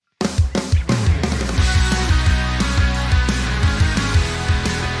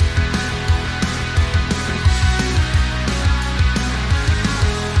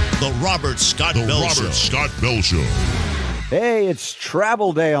Robert Scott Bell Show. Hey, it's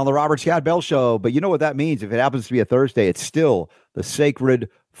travel day on the Robert Scott Bell Show, but you know what that means. If it happens to be a Thursday, it's still the Sacred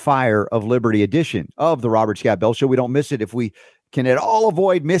Fire of Liberty edition of the Robert Scott Bell Show. We don't miss it. If we can at all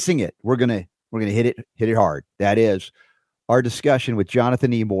avoid missing it, we're gonna hit it hard. That is our discussion with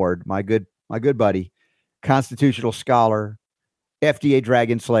Jonathan Emord, my good buddy, constitutional scholar, FDA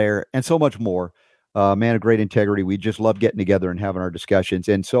Dragon Slayer, and so much more. Man of great integrity. We just love getting together and having our discussions.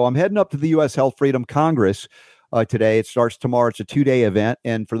 And so I'm heading up to the U.S. Health Freedom Congress today. It starts tomorrow. It's a 2-day event.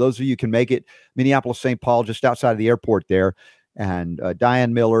 And for those of you who can make it, Minneapolis, St. Paul, just outside of the airport there. And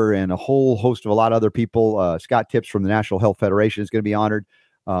Diane Miller and a whole host of a lot of other people. Scott Tips from the National Health Federation is going to be honored.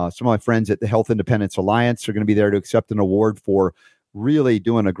 Some of my friends at the Health Independence Alliance are going to be there to accept an award for really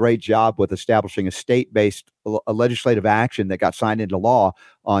doing a great job with establishing a state-based legislative action that got signed into law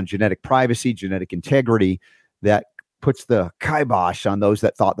on genetic privacy, genetic integrity, that puts the kibosh on those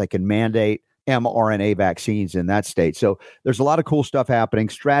that thought they can mandate mRNA vaccines in that state. So there's a lot of cool stuff happening,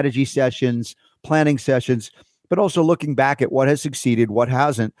 strategy sessions, planning sessions, but also looking back at what has succeeded, what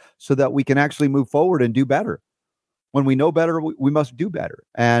hasn't, so that we can actually move forward and do better. When we know better, we must do better.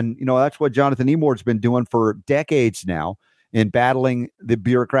 And, that's what Jonathan Emord's been doing for decades now in battling the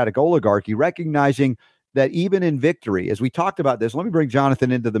bureaucratic oligarchy, recognizing that even in victory, as we talked about this, let me bring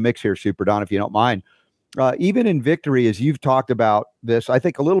Jonathan into the mix here, Super Don, if you don't mind. Even in victory, as you've talked about this, I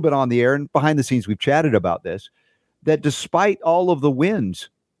think a little bit on the air and behind the scenes, we've chatted about this, that despite all of the wins,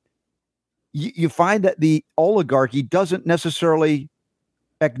 you find that the oligarchy doesn't necessarily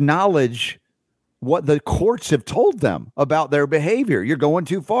acknowledge what the courts have told them about their behavior. You're going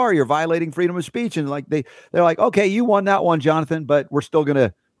too far. You're violating freedom of speech. And they're like, okay, you won that one, Jonathan, but we're still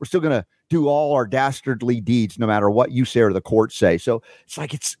gonna do all our dastardly deeds no matter what you say or the courts say. So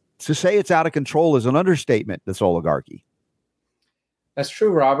it's to say it's out of control is an understatement, this oligarchy. That's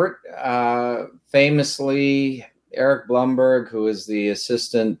true, Robert. Famously, Eric Blumberg, who is the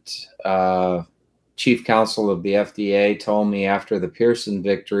assistant chief counsel of the FDA, told me after the Pearson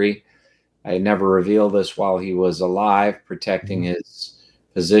victory, I never revealed this while he was alive, protecting his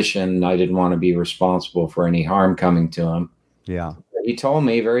position. I didn't want to be responsible for any harm coming to him. Yeah. He told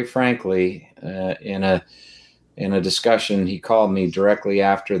me very frankly in a discussion, he called me directly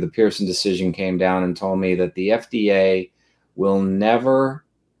after the Pearson decision came down and told me that the FDA will never,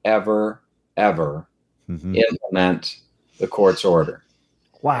 ever, ever implement the court's order.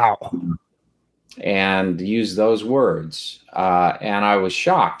 Wow. And use those words. And I was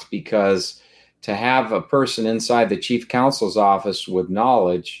shocked because to have a person inside the chief counsel's office with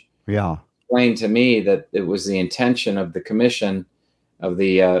knowledge explained to me that it was the intention of the commission of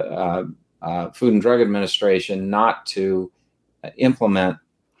the Food and Drug Administration not to implement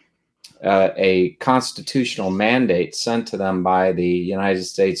a constitutional mandate sent to them by the United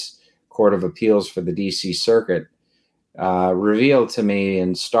States Court of Appeals for the D.C. Circuit, revealed to me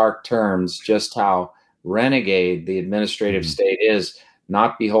in stark terms just how renegade the administrative state is,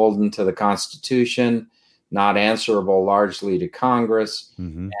 not beholden to the Constitution, not answerable largely to Congress,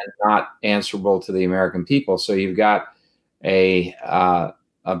 and not answerable to the American people. So you've got a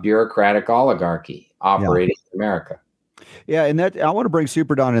bureaucratic oligarchy operating in America. Yeah, and that I want to bring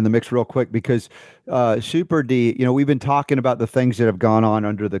Super Don in the mix real quick because Super D, we've been talking about the things that have gone on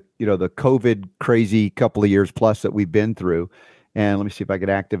under the the COVID crazy couple of years plus that we've been through. And let me see if I could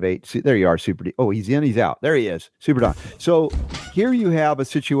activate. See, there you are, Super D. Oh, he's in, he's out. There he is, Super Don. So here you have a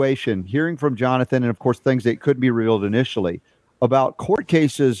situation, hearing from Jonathan, and of course things that couldn't be revealed initially about court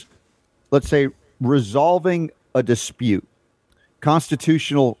cases, let's say resolving a dispute,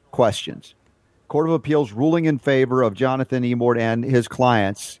 constitutional questions. Court of Appeals ruling in favor of Jonathan Emord and his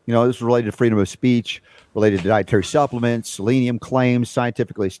clients. This is related to freedom of speech, related to dietary supplements, selenium claims,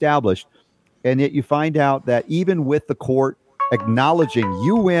 scientifically established. And yet you find out that even with the court acknowledging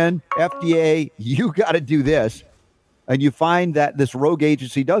you win, FDA, you got to do this, and you find that this rogue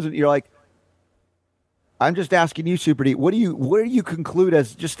agency doesn't, you're like, I'm just asking you, Super D, where do you conclude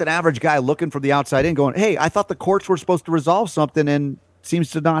as just an average guy looking from the outside in going, hey, I thought the courts were supposed to resolve something and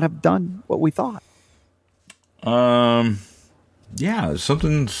seems to not have done what we thought. Yeah,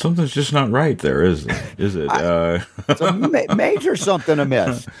 something's just not right there, is it? It's a major something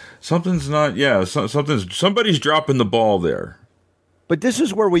amiss. Something's not. Yeah, somebody's dropping the ball there. But this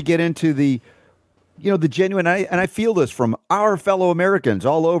is where we get into the genuine, and I feel this from our fellow Americans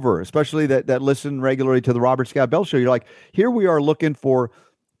all over, especially that listen regularly to the Robert Scott Bell Show. You're like, here we are looking for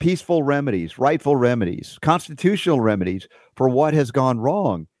peaceful remedies, rightful remedies, constitutional remedies for what has gone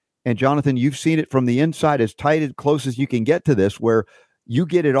wrong. And Jonathan, you've seen it from the inside, as tight, as close as you can get to this, where you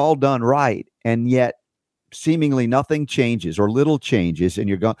get it all done right. And yet seemingly nothing changes or little changes, and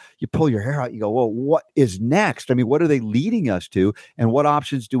you pull your hair out, you go, well, what is next? I mean, what are they leading us to? And what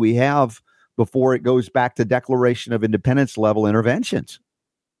options do we have before it goes back to Declaration of Independence level interventions?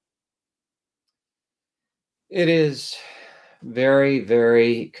 It is very,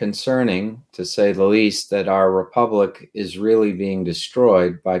 very concerning, to say the least, that our republic is really being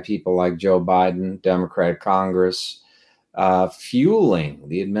destroyed by people like Joe Biden, Democratic Congress, fueling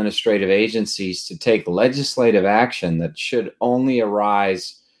the administrative agencies to take legislative action that should only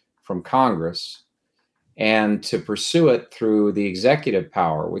arise from Congress and to pursue it through the executive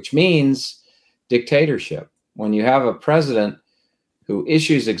power, which means dictatorship. When you have a president who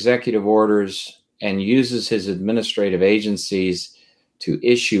issues executive orders and uses his administrative agencies to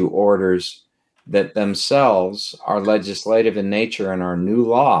issue orders that themselves are legislative in nature and are new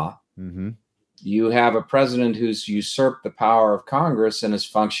law, you have a president who's usurped the power of Congress and is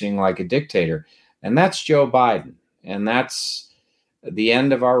functioning like a dictator. And that's Joe Biden. And that's the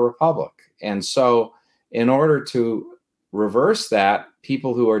end of our republic. And so in order to reverse that,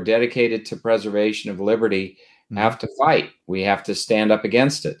 people who are dedicated to preservation of liberty have to fight. We have to stand up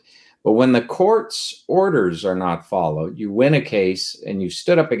against it. But when the court's orders are not followed, you win a case, and you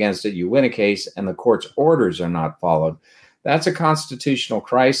stood up against it, you win a case, and the court's orders are not followed. That's a constitutional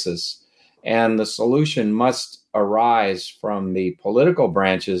crisis. And the solution must arise from the political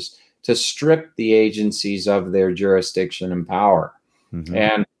branches to strip the agencies of their jurisdiction and power.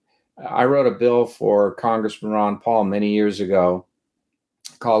 And I wrote a bill for Congressman Ron Paul many years ago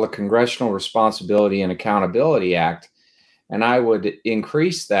called the Congressional Responsibility and Accountability Act. And I would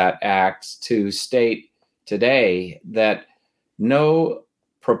increase that act to state today that no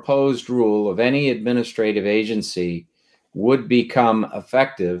proposed rule of any administrative agency would become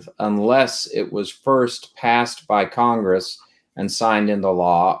effective unless it was first passed by Congress and signed into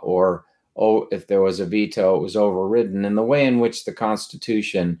law, or if there was a veto, it was overridden in the way in which the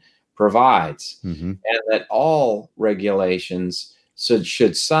Constitution provides. And that all regulations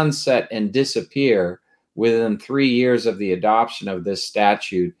should sunset and disappear within 3 years of the adoption of this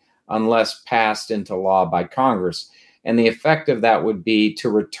statute, unless passed into law by Congress. And the effect of that would be to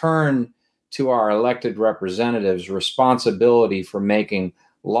return to our elected representatives responsibility for making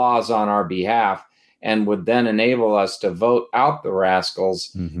laws on our behalf, and would then enable us to vote out the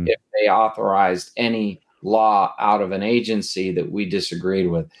rascals if they authorized any law out of an agency that we disagreed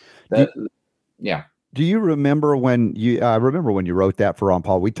with. Do you remember when I remember when you wrote that for Ron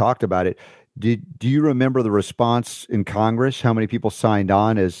Paul? We talked about it. Do you remember the response in Congress? How many people signed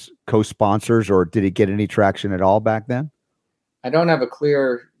on as co-sponsors, or did it get any traction at all back then? I don't have a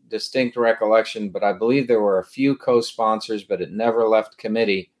clear, distinct recollection, but I believe there were a few co-sponsors, but it never left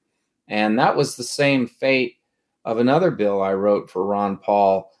committee. And that was the same fate of another bill I wrote for Ron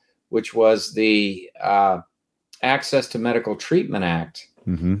Paul, which was the Access to Medical Treatment Act.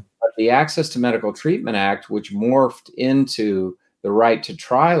 But the Access to Medical Treatment Act, which morphed into the Right to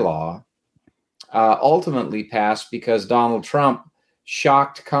Try law, ultimately passed because Donald Trump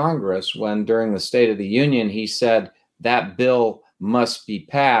shocked Congress when, during the State of the Union, he said that bill must be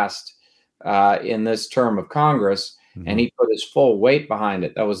passed in this term of Congress, and he put his full weight behind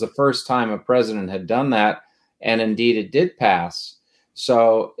it. That was the first time a president had done that, and indeed it did pass.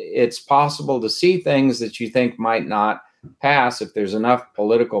 So it's possible to see things that you think might not pass if there's enough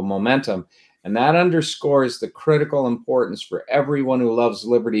political momentum. And that underscores the critical importance for everyone who loves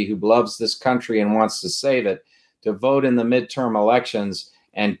liberty, who loves this country and wants to save it, to vote in the midterm elections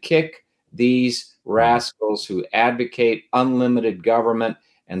and kick these rascals who advocate unlimited government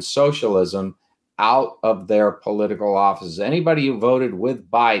and socialism out of their political offices. Anybody who voted with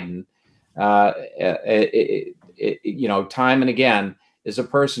Biden, time and again, is a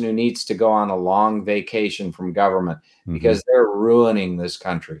person who needs to go on a long vacation from government, because they're ruining this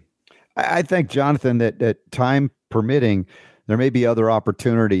country. I think, Jonathan, that time permitting, there may be other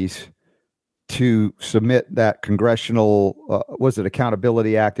opportunities to submit that congressional,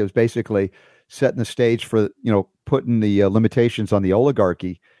 Accountability Act. It was basically setting the stage for, putting the limitations on the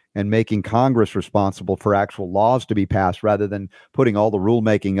oligarchy and making Congress responsible for actual laws to be passed, rather than putting all the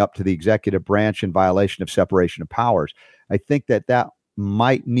rulemaking up to the executive branch in violation of separation of powers. I think that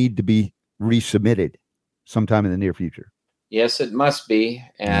might need to be resubmitted sometime in the near future. Yes, it must be,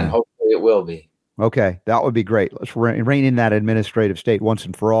 and hopefully it will be. Okay, that would be great. Let's rein in that administrative state once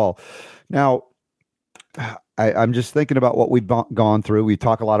and for all. Now, I'm just thinking about what we've gone through. We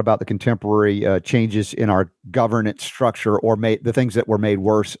talk a lot about the contemporary changes in our governance structure, or the things that were made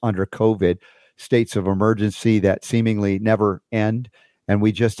worse under COVID, states of emergency that seemingly never end. And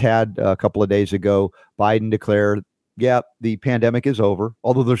we just had a couple of days ago, Biden declared yeah, the pandemic is over,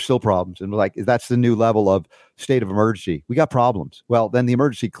 although there's still problems. And like, that's the new level of state of emergency. We got problems. Well, then the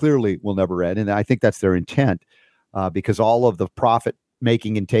emergency clearly will never end. And I think that's their intent, because all of the profit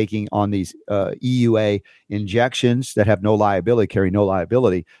making and taking on these EUA injections that have no liability, carry no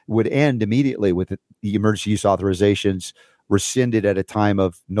liability, would end immediately with the emergency use authorizations rescinded at a time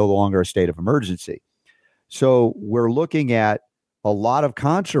of no longer a state of emergency. So we're looking at a lot of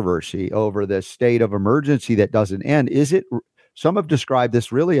controversy over this state of emergency that doesn't end. Some have described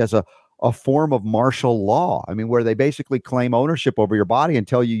this really as a form of martial law. I mean, where they basically claim ownership over your body and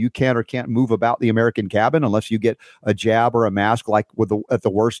tell you can or can't move about the American cabin unless you get a jab or a mask, like at the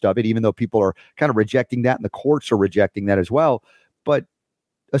worst of it, even though people are kind of rejecting that and the courts are rejecting that as well. But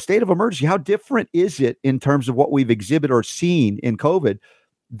a state of emergency, how different is it in terms of what we've exhibited or seen in COVID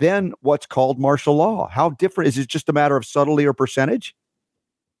than what's called martial law? How different is it? Just a matter of subtlety or percentage?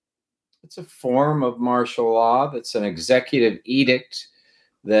 It's a form of martial law that's an executive edict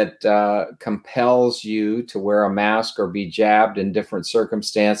that compels you to wear a mask or be jabbed in different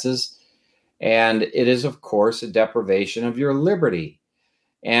circumstances. And it is, of course, a deprivation of your liberty.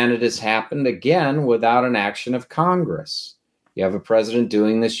 And it has happened again without an action of Congress. You have a president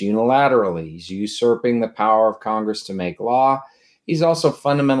doing this unilaterally. He's usurping the power of Congress to make law. He's also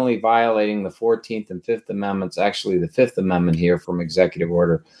fundamentally violating the 14th and 5th Amendments, actually the 5th Amendment here from executive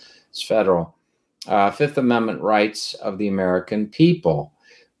order. It's federal. Fifth Amendment rights of the American people.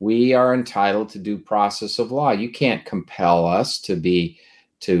 We are entitled to due process of law. You can't compel us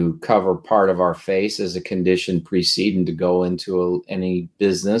to cover part of our face as a condition preceding to go into any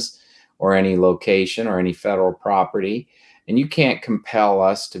business or any location or any federal property. And you can't compel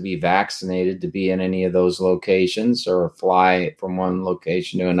us to be vaccinated to be in any of those locations or fly from one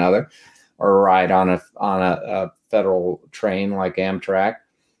location to another or ride on a federal train like Amtrak.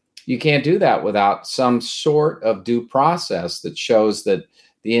 You can't do that without some sort of due process that shows that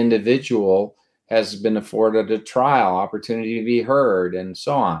the individual has been afforded a trial, opportunity to be heard, and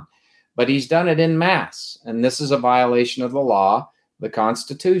so on. But he's done it en masse, and this is a violation of the law, the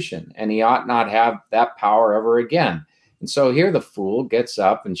Constitution, and he ought not have that power ever again. And so here the fool gets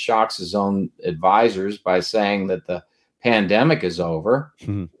up and shocks his own advisors by saying that the pandemic is over.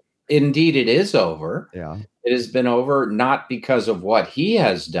 Mm-hmm. Indeed, it is over. Yeah. It has been over not because of what he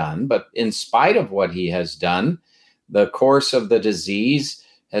has done, but in spite of what he has done. The course of the disease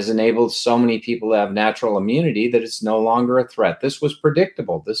has enabled so many people to have natural immunity that it's no longer a threat. This was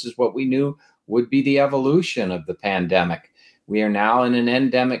predictable. This is what we knew would be the evolution of the pandemic. We are now in an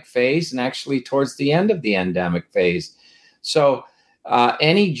endemic phase and actually towards the end of the endemic phase. So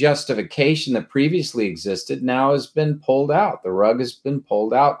any justification that previously existed now has been pulled out. The rug has been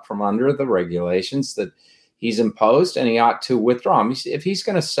pulled out from under the regulations that he's imposed, and he ought to withdraw them. If he's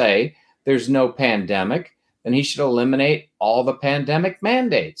going to say there's no pandemic, then he should eliminate all the pandemic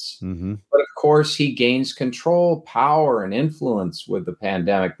mandates. Mm-hmm. But of course, he gains control, power, and influence with the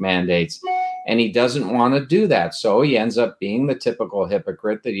pandemic mandates, and he doesn't want to do that. So he ends up being the typical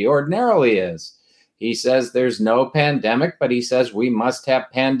hypocrite that he ordinarily is. He says there's no pandemic, but he says we must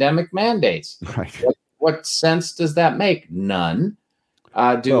have pandemic mandates. Right. What sense does that make? None.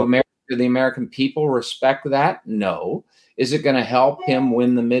 Do the American people respect that? No. Is it going to help him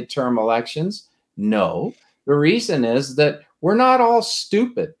win the midterm elections? No. The reason is that we're not all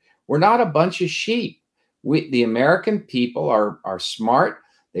stupid. We're not a bunch of sheep. The American people are smart.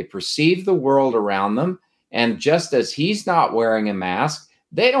 They perceive the world around them. And just as he's not wearing a mask,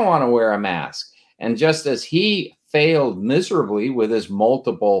 they don't want to wear a mask. And just as he failed miserably with his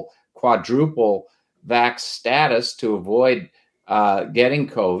multiple, quadruple vax status to avoid getting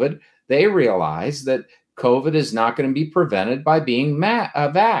COVID, they realize that COVID is not going to be prevented by being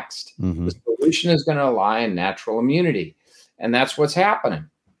vaxxed. Mm-hmm. The solution is going to lie in natural immunity. And that's what's happening.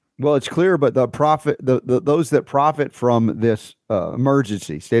 Well, it's clear, but those that profit from this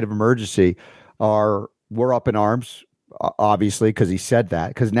state of emergency we're up in arms. Obviously, because he said that,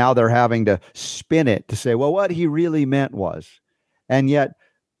 because now they're having to spin it to say, well, what he really meant was, and yet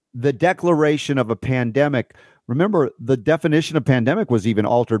the declaration of a pandemic, remember, the definition of pandemic was even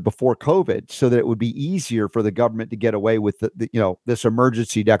altered before COVID so that it would be easier for the government to get away with this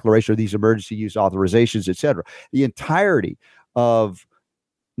emergency declaration or these emergency use authorizations, et cetera. The entirety of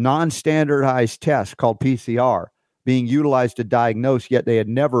non-standardized tests called PCR being utilized to diagnose, yet they had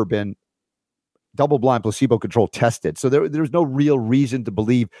never been double-blind, placebo-controlled tested. So there's no real reason to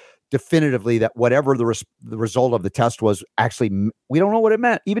believe definitively that whatever the result of the test was, actually, we don't know what it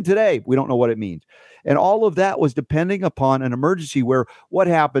meant. Even today, we don't know what it means. And all of that was depending upon an emergency where what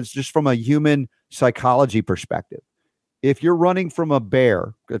happens just from a human psychology perspective. If you're running from a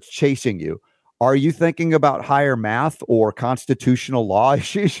bear that's chasing you, Are you thinking about higher math or constitutional law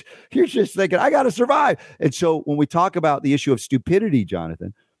issues? You're just thinking, I got to survive. And so when we talk about the issue of stupidity,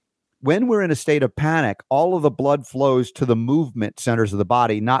 Jonathan, when we're in a state of panic, all of the blood flows to the movement centers of the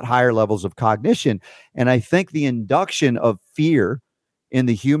body, not higher levels of cognition. And I think the induction of fear in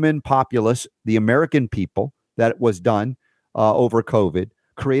the human populace, the American people, that was done over COVID,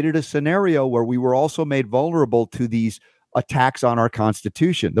 created a scenario where we were also made vulnerable to these attacks on our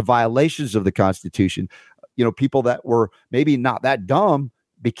Constitution, the violations of the Constitution. People that were maybe not that dumb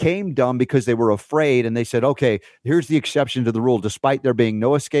became dumb because they were afraid, and they said, okay, here's the exception to the rule. Despite there being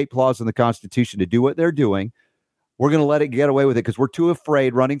no escape clause in the Constitution to do what they're doing, we're going to let it get away with it because we're too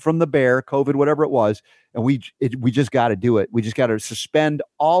afraid, running from the bear, COVID, whatever it was, and we just got to do it. We just got to suspend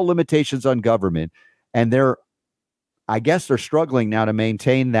all limitations on government. And I guess they're struggling now to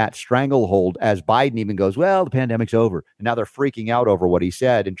maintain that stranglehold as Biden even goes, well, the pandemic's over. And now they're freaking out over what he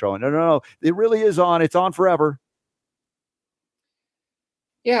said and throwing, no, it really is on. It's on forever.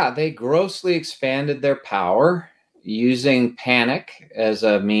 Yeah, they grossly expanded their power using panic as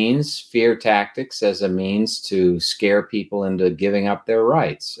a means, fear tactics as a means to scare people into giving up their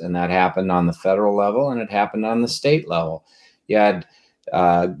rights. And that happened on the federal level and it happened on the state level. You had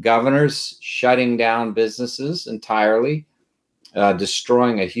governors shutting down businesses entirely,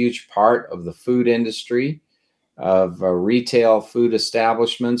 destroying a huge part of the food industry, of retail food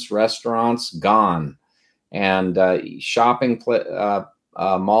establishments, restaurants gone, and shopping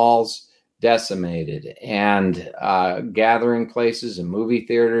malls decimated, and gathering places and movie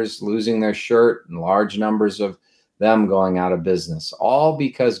theaters losing their shirt, and large numbers of them going out of business, all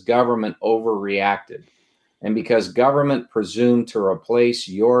because government overreacted. And because government presumed to replace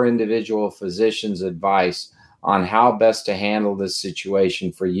your individual physician's advice on how best to handle this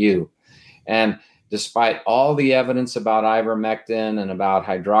situation for you. And despite all the evidence about ivermectin and about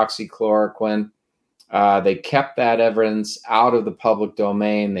hydroxychloroquine, they kept that evidence out of the public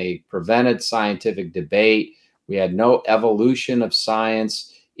domain. They prevented scientific debate. We had no evolution of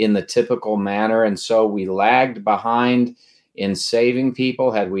science in the typical manner. And so we lagged behind in saving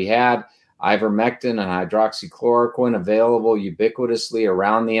people. Had we had ivermectin and hydroxychloroquine available ubiquitously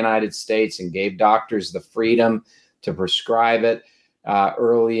around the United States and gave doctors the freedom to prescribe it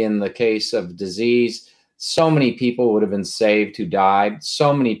early in the case of disease, so many people would have been saved who died.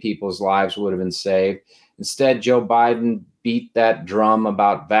 So many people's lives would have been saved. Instead, Joe Biden beat that drum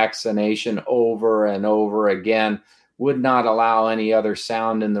about vaccination over and over again, would not allow any other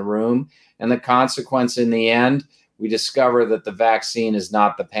sound in the room. And the consequence in the end, we discover that the vaccine is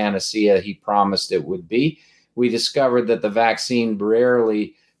not the panacea he promised it would be. We discovered that the vaccine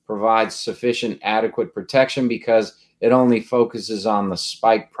rarely provides sufficient adequate protection because it only focuses on the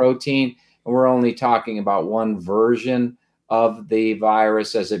spike protein. And we're only talking about one version of the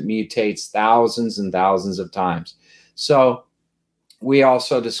virus as it mutates thousands and thousands of times. So we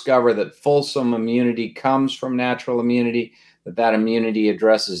also discover that fulsome immunity comes from natural immunity, that immunity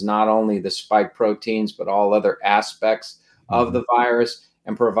addresses not only the spike proteins, but all other aspects of the virus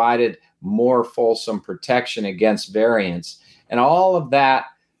and provided more fulsome protection against variants. And all of that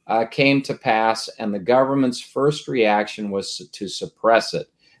came to pass, and the government's first reaction was to suppress it.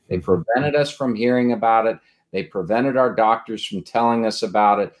 They prevented us from hearing about it. They prevented our doctors from telling us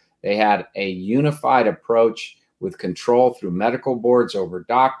about it. They had a unified approach with control through medical boards over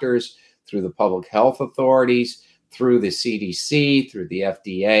doctors, through the public health authorities, through the CDC, through the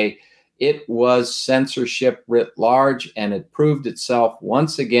FDA. It was censorship writ large, and it proved itself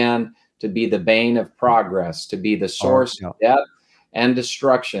once again to be the bane of progress, to be the source of death and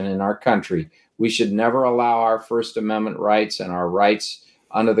destruction in our country. We should never allow our First Amendment rights and our rights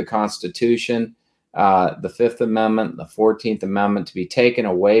under the Constitution, the Fifth Amendment, the 14th Amendment, to be taken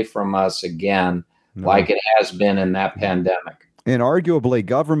away from us again, like it has been in that pandemic. And arguably,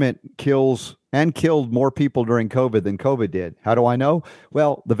 government kills and killed more people during COVID than COVID did. How do I know?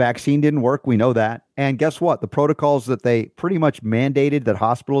 Well, the vaccine didn't work. We know that. And guess what? The protocols that they pretty much mandated that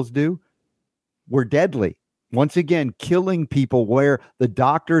hospitals do were deadly. Once again, killing people, where the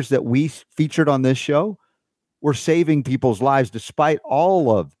doctors that we featured on this show were saving people's lives despite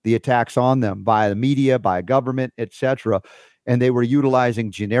all of the attacks on them by the media, by government, etc. And they were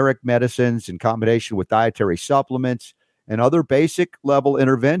utilizing generic medicines in combination with dietary supplements and other basic level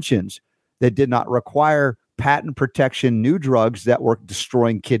interventions that did not require patent protection new drugs that were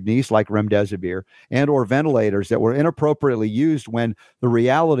destroying kidneys like remdesivir, and or ventilators that were inappropriately used, when the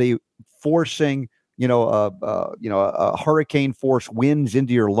reality forcing a hurricane force winds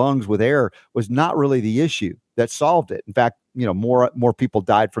into your lungs with air was not really the issue that solved it. In fact, more people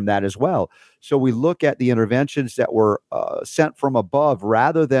died from that as well. So we look at the interventions that were sent from above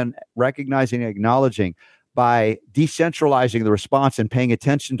rather than recognizing and acknowledging. By decentralizing the response and paying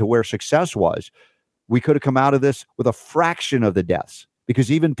attention to where success was, we could have come out of this with a fraction of the deaths,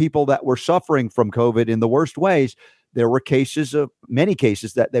 because even people that were suffering from COVID in the worst ways, there were many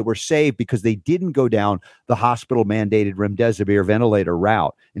cases that they were saved because they didn't go down the hospital mandated remdesivir ventilator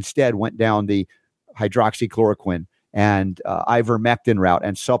route. Instead went down the hydroxychloroquine and ivermectin route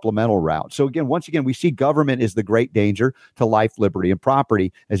and supplemental route. So once again, we see government is the great danger to life, liberty, and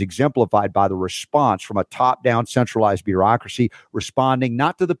property, as exemplified by the response from a top-down centralized bureaucracy responding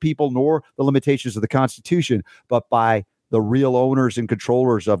not to the people nor the limitations of the Constitution, but by the real owners and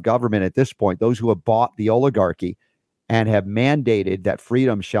controllers of government at this point, those who have bought the oligarchy and have mandated that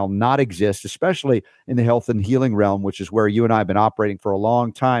freedom shall not exist, especially in the health and healing realm, which is where you and I have been operating for a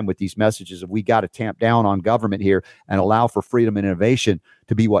long time with these messages of we got to tamp down on government here and allow for freedom and innovation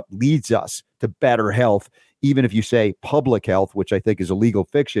to be what leads us to better health, even if you say public health, which I think is a legal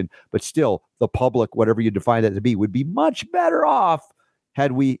fiction, but still the public, whatever you define that to be, would be much better off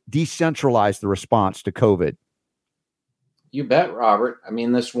had we decentralized the response to COVID. You bet, Robert. I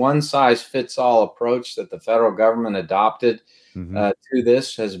mean, this one-size-fits-all approach that the federal government adopted to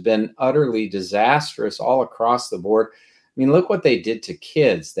this has been utterly disastrous all across the board. I mean, look what they did to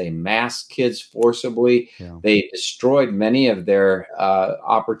kids. They masked kids forcibly. Yeah. They destroyed many of their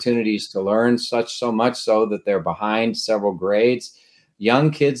opportunities to learn, so much so that they're behind several grades.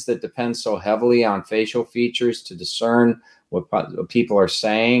 Young kids that depend so heavily on facial features to discern what people are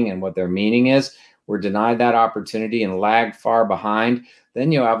saying and what their meaning is, were denied that opportunity and lagged far behind.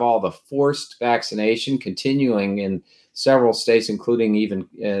 Then you have all the forced vaccination continuing in several states, including even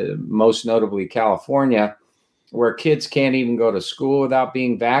most notably California, where kids can't even go to school without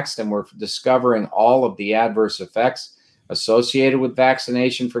being vaxxed. And we're discovering all of the adverse effects associated with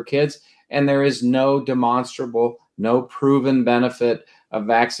vaccination for kids. And there is no demonstrable, no proven benefit of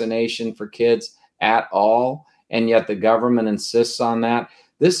vaccination for kids at all. And yet the government insists on that.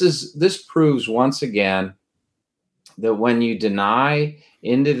 This proves once again that when you deny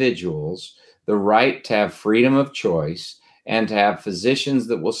individuals the right to have freedom of choice and to have physicians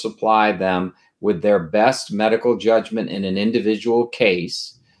that will supply them with their best medical judgment in an individual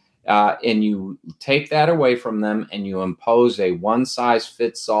case, and you take that away from them and you impose a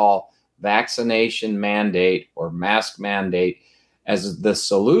one-size-fits-all vaccination mandate or mask mandate as the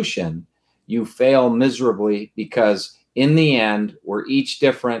solution, you fail miserably, because in the end, we're each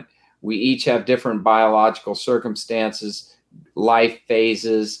different. We each have different biological circumstances, life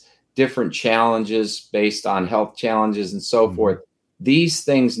phases, different challenges based on health challenges and so forth. These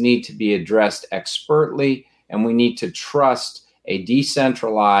things need to be addressed expertly, and we need to trust a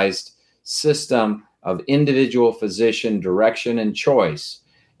decentralized system of individual physician direction and choice.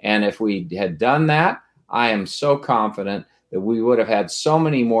 And if we had done that, I am so confident that we would have had so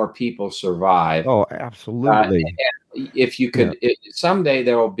many more people survive. Oh, absolutely. If you could, someday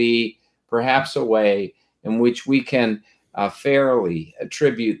there will be perhaps a way in which we can fairly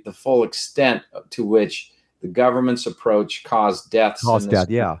attribute the full extent to which the government's approach caused deaths.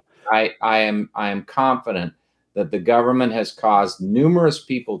 Yeah. I am confident that the government has caused numerous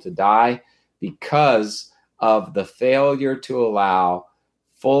people to die because of the failure to allow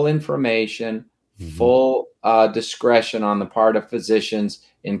full information, full discretion on the part of physicians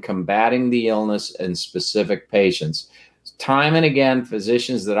in combating the illness in specific patients. Time and again,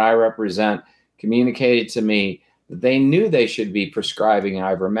 physicians that I represent communicated to me that they knew they should be prescribing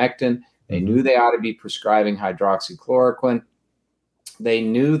ivermectin. They knew they ought to be prescribing hydroxychloroquine. They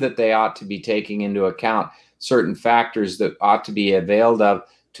knew that they ought to be taking into account certain factors that ought to be availed of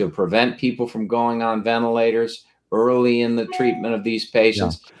to prevent people from going on ventilators early in the treatment of these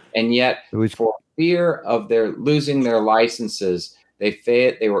patients. Yeah. And yet, for fear of their losing their licenses,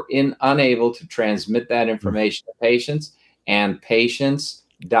 they were unable to transmit that information to patients, and patients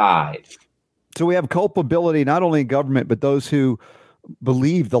died. So we have culpability not only in government, but those who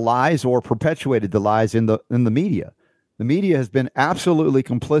believe the lies or perpetuated the lies in the media. The media has been absolutely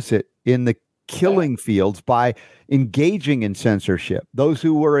complicit in the killing fields by engaging in censorship. Those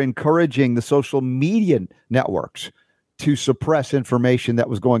who were encouraging the social media networks to suppress information that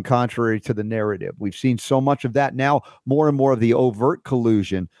was going contrary to the narrative. We've seen so much of that now, more and more of the overt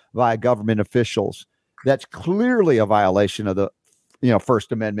collusion via government officials. That's clearly a violation of the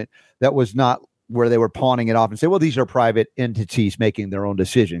First Amendment. That was not where they were pawning it off and say, well, these are private entities making their own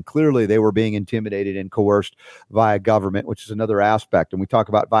decision. Clearly, they were being intimidated and coerced via government, which is another aspect. And we talk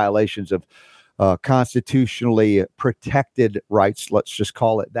about violations of constitutionally protected rights, let's just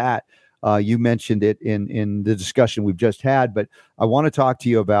call it that. You mentioned it in the discussion we've just had, but I want to talk to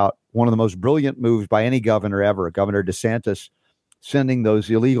you about one of the most brilliant moves by any governor ever, Governor DeSantis, sending those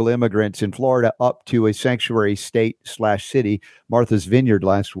illegal immigrants in Florida up to a sanctuary state/city, Martha's Vineyard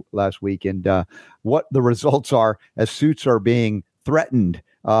last week. And what the results are as suits are being threatened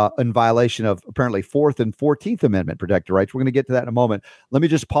in violation of apparently 4th and 14th Amendment protected rights. We're going to get to that in a moment. Let me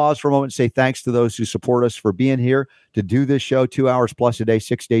just pause for a moment and say thanks to those who support us for being here to do this show 2 hours plus a day,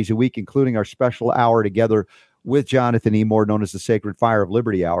 6 days a week, including our special hour together with Jonathan Emord, known as the Sacred Fire of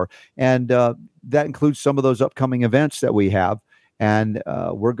Liberty Hour. And that includes some of those upcoming events that we have. And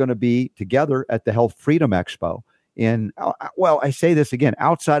we're going to be together at the Health Freedom Expo I say this again,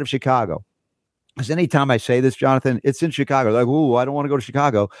 outside of Chicago. Because anytime I say this, Jonathan, it's in Chicago. Like, ooh, I don't want to go to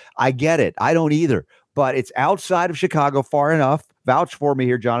Chicago. I get it. I don't either. But it's outside of Chicago far enough. Vouch for me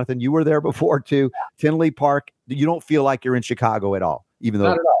here, Jonathan. You were there before, too. Tinley Park. You don't feel like you're in Chicago at all, even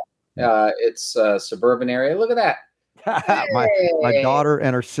though. Not at all. It's a suburban area. Look at that. my daughter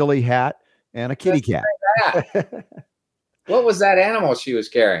and her silly hat and a kitty cat. What was that animal she was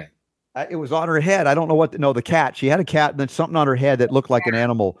carrying? It was on her head. I don't know what. No, the cat. She had a cat and then something on her head that looked like an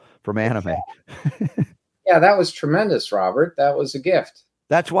animal from anime. Yeah, that was tremendous, Robert. That was a gift.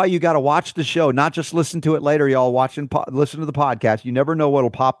 That's why you got to watch the show, not just listen to it later. Y'all listen to the podcast. You never know what'll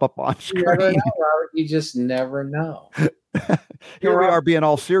pop up on screen. You never know, Robert. You just never know. Here we are being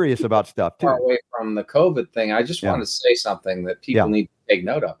all serious about stuff too. Far away from the COVID thing, I just want to say something that people need to take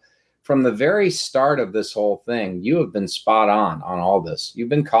note of. From the very start of this whole thing, you have been spot on all this. You've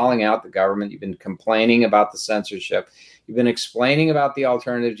been calling out the government. You've been complaining about the censorship. You've been explaining about the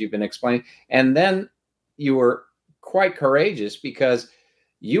alternatives. You've been explaining. And then you were quite courageous because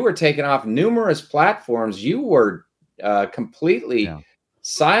you were taken off numerous platforms. You were completely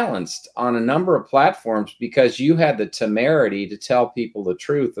silenced on a number of platforms because you had the temerity to tell people the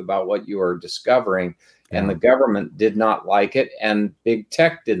truth about what you were discovering. And the government did not like it, and big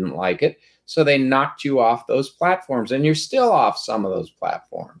tech didn't like it. So they knocked you off those platforms, and you're still off some of those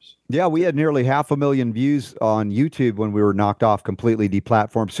platforms. Yeah, we had nearly 500,000 views on YouTube when we were knocked off, completely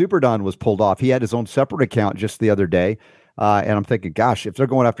deplatformed. Super Don was pulled off. He had his own separate account just the other day. And I'm thinking, gosh, if they're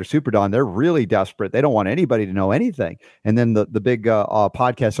going after Super Don, they're really desperate. They don't want anybody to know anything. And then the big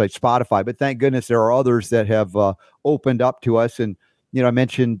podcast site, Spotify. But thank goodness there are others that have opened up to us. And, I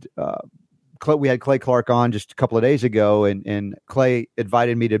mentioned we had Clay Clark on just a couple of days ago, and Clay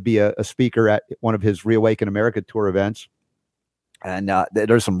invited me to be a speaker at one of his Reawaken America tour events. And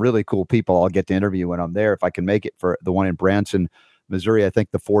there's some really cool people I'll get to interview when I'm there, if I can make it, for the one in Branson, Missouri, I think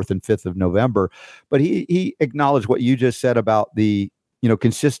the 4th and 5th of November. But he acknowledged what you just said about the,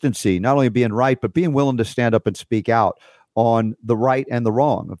 consistency, not only being right, but being willing to stand up and speak out on the right and the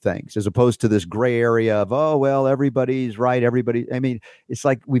wrong of things, as opposed to this gray area of, oh, well, everybody's right. It's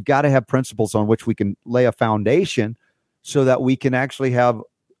like we've got to have principles on which we can lay a foundation so that we can actually have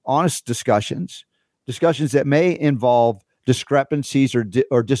honest discussions that may involve discrepancies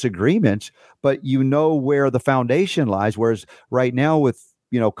or disagreements, but where the foundation lies. Whereas right now with,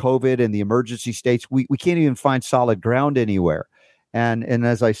 COVID and the emergency states, we can't even find solid ground anywhere. And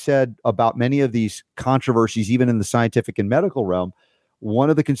as I said about many of these controversies, even in the scientific and medical realm, one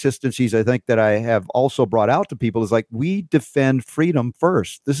of the consistencies I think that I have also brought out to people is like, we defend freedom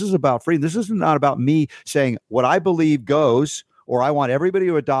first. This is about freedom. This is not about me saying what I believe goes, or I want everybody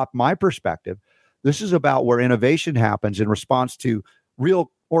to adopt my perspective. This is about where innovation happens in response to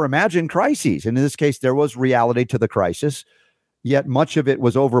real or imagined crises. And in this case, there was reality to the crisis. Yet much of it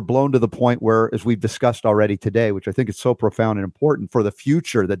was overblown to the point where, as we've discussed already today, which I think is so profound and important for the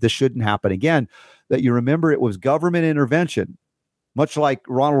future, that this shouldn't happen again, that you remember it was government intervention. Much like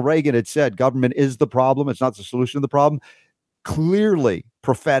Ronald Reagan had said, government is the problem. It's not the solution to the problem. Clearly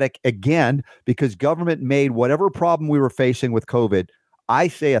prophetic again, because government made whatever problem we were facing with COVID, I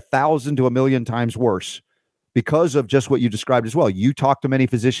say 1,000 to 1,000,000 times worse because of just what you described as well. You talked to many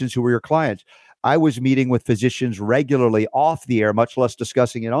physicians who were your clients. I was meeting with physicians regularly off the air, much less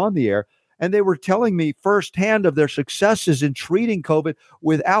discussing it on the air. And they were telling me firsthand of their successes in treating COVID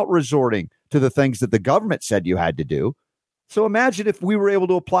without resorting to the things that the government said you had to do. So imagine if we were able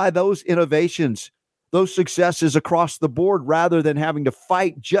to apply those innovations, those successes across the board, rather than having to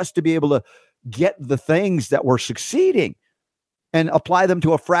fight just to be able to get the things that were succeeding and apply them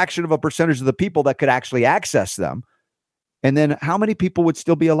to a fraction of a percentage of the people that could actually access them. And then how many people would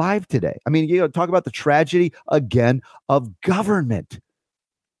still be alive today? I mean, talk about the tragedy again of government.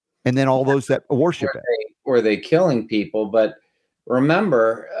 And then all those that worship it. Were they killing people? But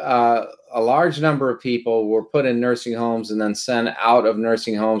remember, a large number of people were put in nursing homes and then sent out of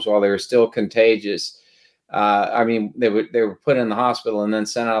nursing homes while they were still contagious. I mean, they were put in the hospital and then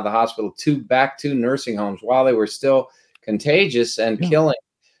sent out of the hospital back to nursing homes while they were still contagious and killing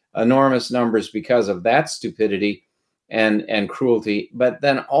enormous numbers because of that stupidity and cruelty. But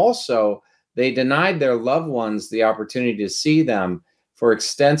then also they denied their loved ones the opportunity to see them for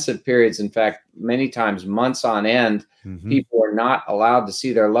extensive periods. In fact, many times months on end, people were not allowed to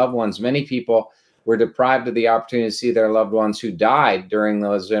see their loved ones. Many people were deprived of the opportunity to see their loved ones who died during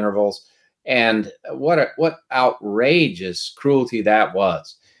those intervals. And what outrageous cruelty that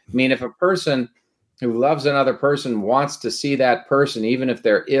was. I mean, if a person who loves another person wants to see that person, even if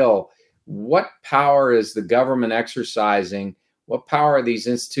they're ill, what power is the government exercising? What power are these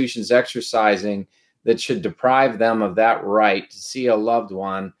institutions exercising that should deprive them of that right to see a loved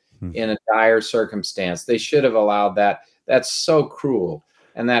one in a dire circumstance? They should have allowed that. That's so cruel.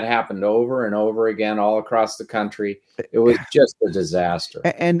 And that happened over and over again all across the country. It was just a disaster.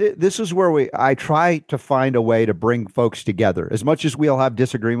 And this is where I try to find a way to bring folks together. As much as we all have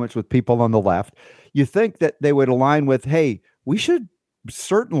disagreements with people on the left, you think that they would align with, hey, we should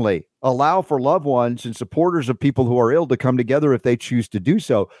certainly allow for loved ones and supporters of people who are ill to come together if they choose to do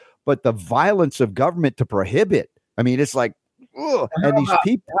so. But the violence of government to prohibit, I mean, it's like, ugh. And these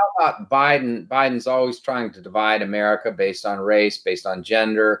people. How about Biden? Biden's always trying to divide America based on race, based on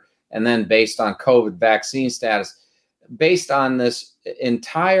gender, and then based on COVID vaccine status, based on this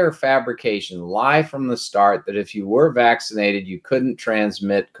entire fabrication, lie from the start that if you were vaccinated, you couldn't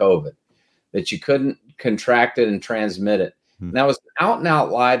transmit COVID, that you couldn't contract it and transmit it. And that was an out and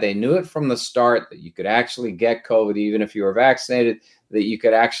out lie. They knew it from the start that you could actually get COVID, even if you were vaccinated, that you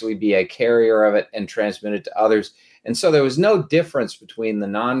could actually be a carrier of it and transmit it to others. And so there was no difference between the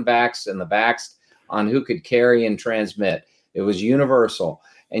non-vaxxed and the vaxxed on who could carry and transmit. It was universal.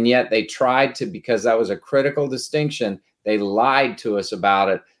 And yet they tried to, because that was a critical distinction, they lied to us about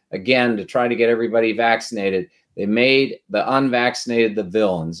it, again, to try to get everybody vaccinated. They made the unvaccinated the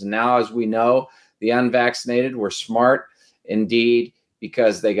villains. And now, as we know, the unvaccinated were smart indeed,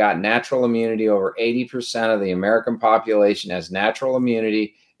 because they got natural immunity. Over 80% of the American population has natural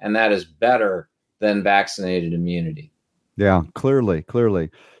immunity, and that is better than vaccinated immunity. Yeah, clearly.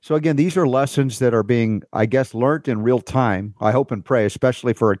 So again, these are lessons that are being, I guess, learned in real time. I hope and pray,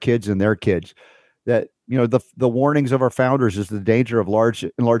 especially for our kids and their kids, that, you know, the warnings of our founders is the danger of large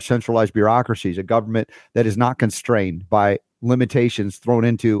centralized bureaucracies, a government that is not constrained by limitations thrown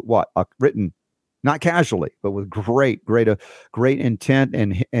into written, not casually, but with great intent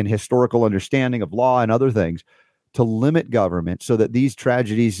and historical understanding of law and other things, to limit government so that these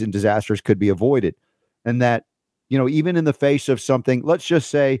tragedies and disasters could be avoided. And that, you know, even in the face of something, let's just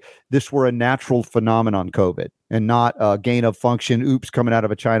say this were a natural phenomenon, COVID, and not a gain of function, oops, coming out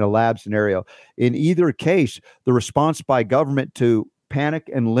of a China lab scenario. In either case, the response by government to panic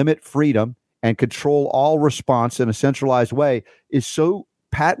and limit freedom and control all response in a centralized way is so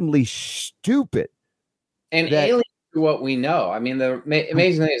patently stupid. And alien to what we know. I mean, the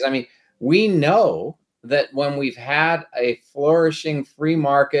amazing thing is, we know that when we've had a flourishing free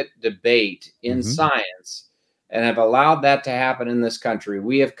market debate in science and have allowed that to happen in this country,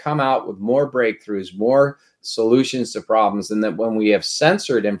 we have come out with more breakthroughs, more solutions to problems, than that when we have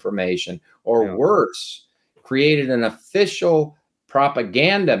censored information, or worse, created an official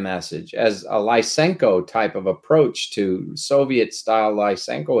propaganda message as a Lysenko type of approach to Soviet-style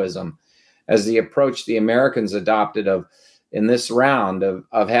Lysenkoism, as the approach the Americans adopted in this round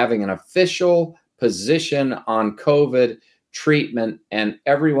of having an official position on COVID treatment, and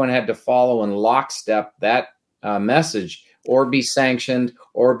everyone had to follow in lockstep that message, or be sanctioned,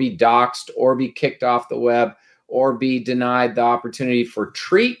 or be doxxed, or be kicked off the web, or be denied the opportunity for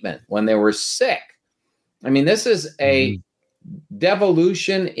treatment when they were sick. I mean, this is a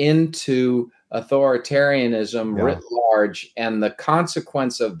devolution into authoritarianism writ large, and the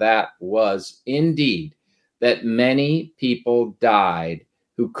consequence of that was indeed that many people died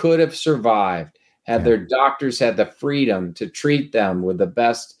who could have survived had their doctors had the freedom to treat them with the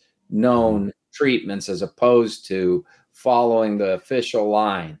best known treatments, as opposed to following the official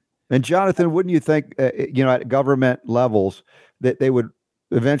line. And Jonathan, wouldn't you think, at government levels, that they would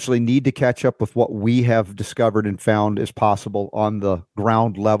eventually need to catch up with what we have discovered and found is possible on the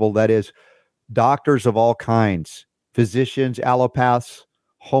ground level? That is, doctors of all kinds, physicians, allopaths,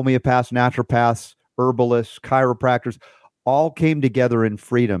 homeopaths, naturopaths, herbalists, chiropractors, all came together in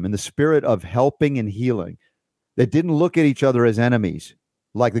freedom, in the spirit of helping and healing. They didn't look at each other as enemies,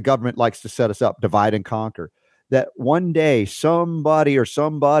 like the government likes to set us up, divide and conquer. That one day somebody or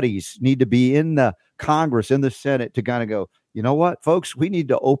somebodies need to be in the Congress, in the Senate, to kind of go, you know what, folks, we need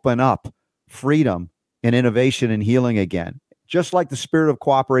to open up freedom and innovation and healing again. just like the spirit of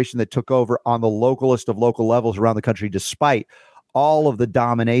cooperation that took over on the localist of local levels around the country, despite all of the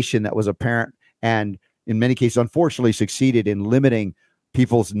domination that was apparent and in many cases, unfortunately, succeeded in limiting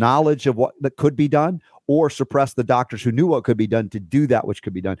people's knowledge of what that could be done, or suppress the doctors who knew what could be done to do that which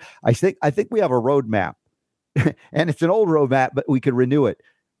could be done. I think we have a roadmap, and it's an old roadmap, but we could renew it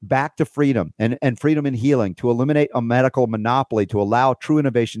back to freedom and freedom and healing, to eliminate a medical monopoly, to allow true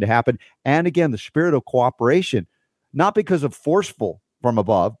innovation to happen. And again, the spirit of cooperation, not because of forceful from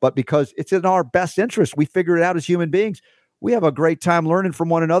above, but because it's in our best interest. We figure it out as human beings. We have a great time learning from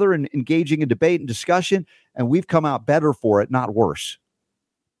one another and engaging in debate and discussion, and we've come out better for it, not worse.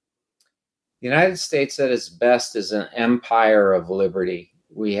 The United States at its best is an empire of liberty.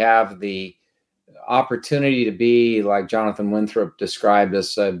 We have the opportunity to be, like Jonathan Winthrop described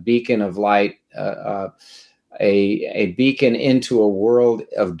us, a beacon of light, a beacon into a world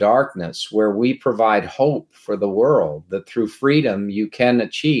of darkness, where we provide hope for the world that through freedom you can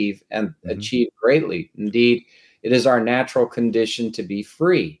achieve and achieve greatly. Indeed, it is our natural condition to be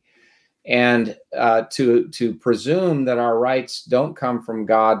free. And to presume that our rights don't come from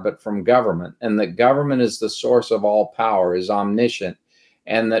God, but from government, and that government is the source of all power, is omniscient,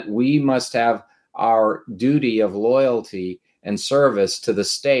 and that we must have our duty of loyalty and service to the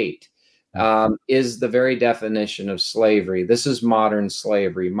state, is the very definition of slavery. This is modern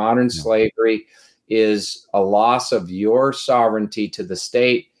slavery. Modern slavery is a loss of your sovereignty to the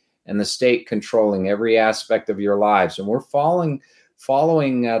state, and the state controlling every aspect of your lives. And we're following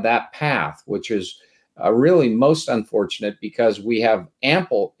that path, which is really most unfortunate, because we have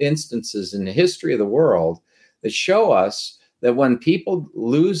ample instances in the history of the world that show us that when people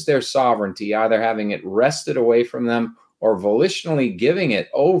lose their sovereignty, either having it wrested away from them or volitionally giving it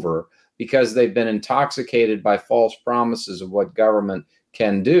over because they've been intoxicated by false promises of what government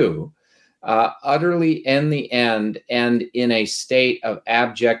can do, utterly in the end in a state of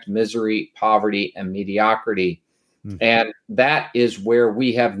abject misery, poverty, and mediocrity. And that is where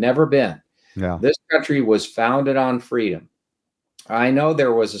we have never been. Yeah. This country was founded on freedom. I know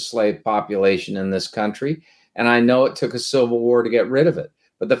there was a slave population in this country, and I know it took a civil war to get rid of it.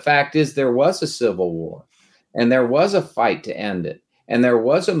 But the fact is, there was a civil war, and there was a fight to end it. And there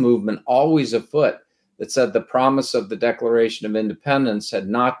was a movement always afoot that said the promise of the Declaration of Independence had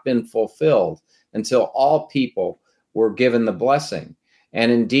not been fulfilled until all people were given the blessing.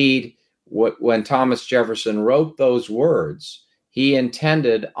 And indeed, when Thomas Jefferson wrote those words, he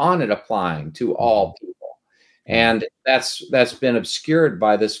intended on it applying to all people. And that's been obscured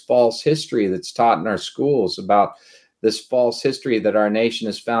by this false history that's taught in our schools, about this false history that our nation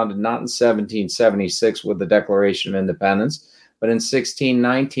is founded not in 1776 with the Declaration of Independence, but in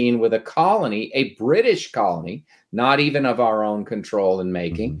 1619 with a colony, a British colony, not even of our own control and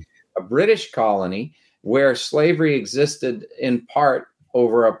making, a British colony where slavery existed in part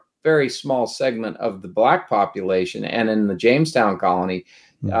over a very small segment of the black population. And in the Jamestown colony,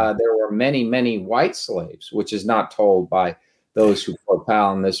 there were many, many white slaves, which is not told by those who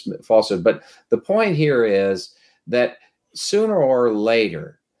propound this falsehood. But the point here is that sooner or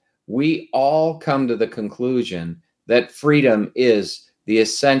later, we all come to the conclusion that freedom is the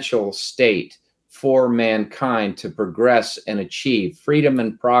essential state for mankind to progress and achieve. Freedom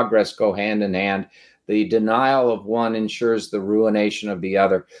and progress go hand in hand. The denial of one ensures the ruination of the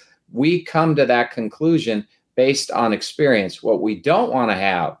other. We come to that conclusion based on experience. What we don't want to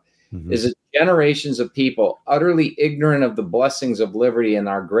have is generations of people utterly ignorant of the blessings of liberty and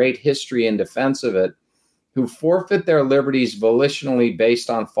our great history in defense of it, who forfeit their liberties volitionally based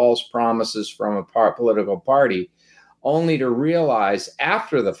on false promises from a political party, only to realize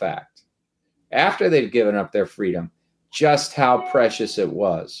after the fact, after they've given up their freedom, just how precious it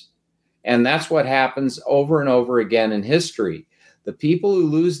was. And that's what happens over and over again in history. The people who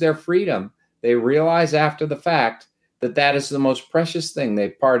lose their freedom, they realize after the fact that that is the most precious thing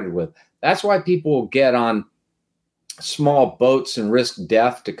they've parted with. That's why people will get on small boats and risk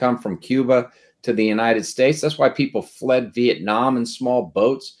death to come from Cuba to the United States. That's why people fled Vietnam in small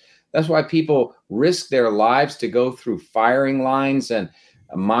boats. That's why people risk their lives to go through firing lines and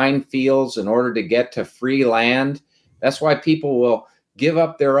minefields in order to get to free land. That's why people will give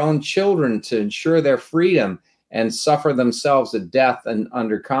up their own children to ensure their freedom and suffer themselves a death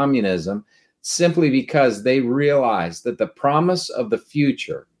under communism, simply because they realize that the promise of the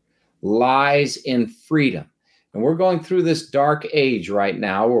future lies in freedom. And we're going through this dark age right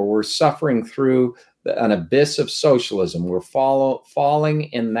now where we're suffering through an abyss of socialism. We're falling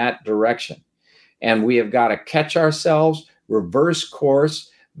in that direction. And we have got to catch ourselves, reverse course,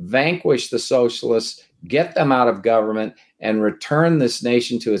 vanquish the socialists, get them out of government, and return this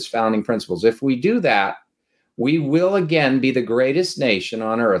nation to its founding principles. If we do that, We will again be the greatest nation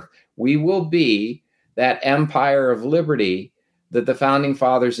on earth. We will be that empire of liberty that the founding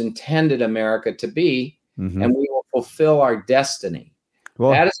fathers intended America to be, and we will fulfill our destiny.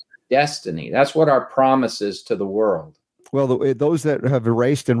 Well, that is our destiny. That's what our promise is to the world. Well, those that have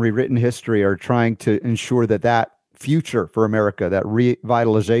erased and rewritten history are trying to ensure that future for America, that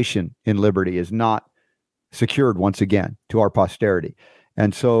revitalization in liberty, is not secured once again to our posterity.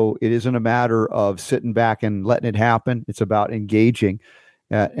 And so it isn't a matter of sitting back and letting it happen. It's about engaging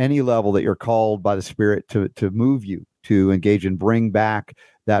at any level that you're called by the Spirit to move you to engage and bring back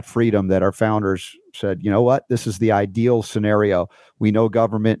that freedom that our founders said, you know what, this is the ideal scenario. We know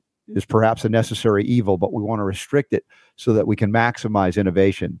government is perhaps a necessary evil, but we want to restrict it so that we can maximize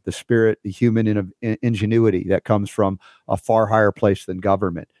innovation, the spirit, the human ingenuity that comes from a far higher place than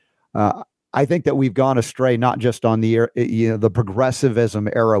government. I think that we've gone astray, not just on the progressivism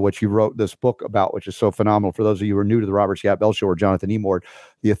era, which you wrote this book about, which is so phenomenal. For those of you who are new to the Robert Scott Bell Show or Jonathan Emord,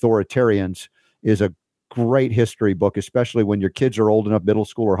 The Authoritarians is a great history book, especially when your kids are old enough, middle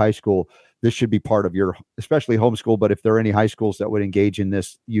school or high school. This should be part of your, especially homeschool. But if there are any high schools that would engage in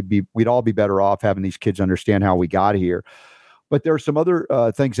this, we'd all be better off having these kids understand how we got here. But there are some other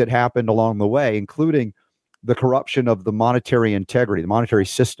things that happened along the way, including the corruption of the monetary integrity, the monetary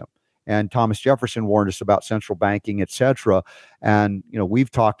system. And Thomas Jefferson warned us about central banking, et cetera. And,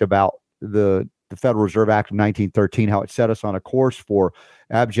 we've talked about the Federal Reserve Act of 1913, how it set us on a course for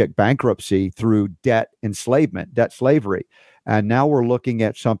abject bankruptcy through debt enslavement, debt slavery. And now we're looking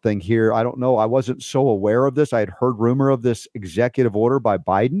at something here. I don't know. I wasn't so aware of this. I had heard rumor of this executive order by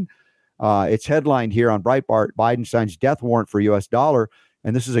Biden. It's headlined here on Breitbart: Biden signs death warrant for U.S. dollar.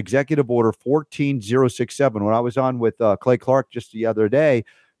 And this is Executive Order 14067. When I was on with Clay Clark just the other day,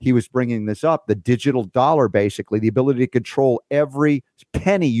 he was bringing this up, the digital dollar, basically, the ability to control every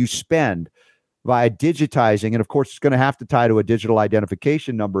penny you spend via digitizing. And of course, it's going to have to tie to a digital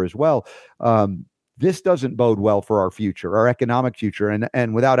identification number as well. This doesn't bode well for our future, our economic future.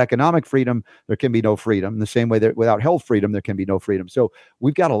 And without economic freedom, there can be no freedom. In the same way that without health freedom, there can be no freedom. So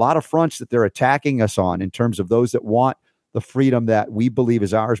we've got a lot of fronts that they're attacking us on in terms of those that want the freedom that we believe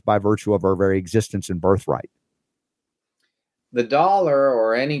is ours by virtue of our very existence and birthright. The dollar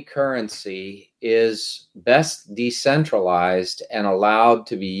or any currency is best decentralized and allowed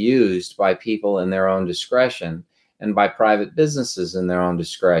to be used by people in their own discretion and by private businesses in their own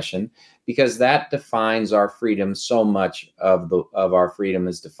discretion, because that defines our freedom. So much of our freedom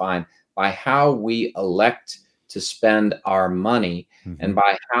is defined by how we elect to spend our money and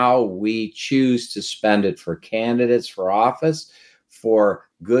by how we choose to spend it for candidates for office, for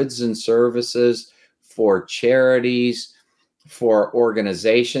goods and services, for charities, for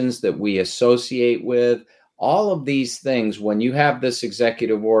organizations that we associate with. All of these things, when you have this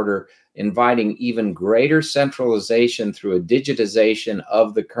executive order inviting even greater centralization through a digitization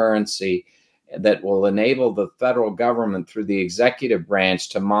of the currency that will enable the federal government through the executive branch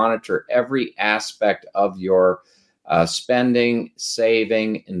to monitor every aspect of your spending,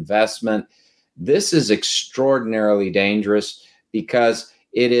 saving, investment. This is extraordinarily dangerous because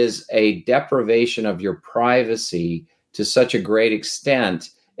it is a deprivation of your privacy to such a great extent,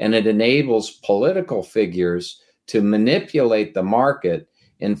 and it enables political figures to manipulate the market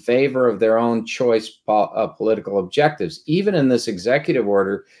in favor of their own choice political objectives. Even in this executive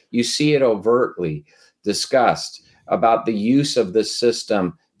order, you see it overtly discussed about the use of this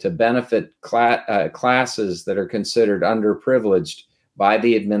system to benefit classes that are considered underprivileged by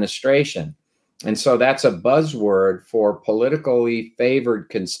the administration. And so that's a buzzword for politically favored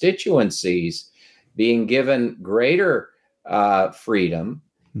constituencies being given greater freedom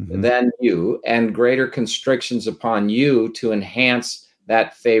than you and greater constrictions upon you to enhance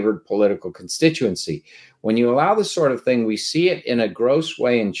that favored political constituency. When you allow this sort of thing, we see it in a gross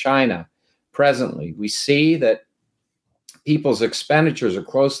way in China presently. We see that people's expenditures are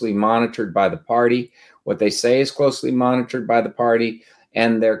closely monitored by the party. What they say is closely monitored by the party,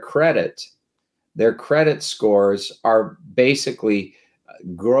 and their credit scores are basically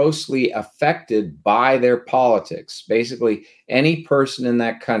grossly affected by their politics. Basically, any person in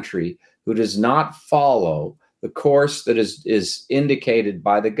that country who does not follow the course that is indicated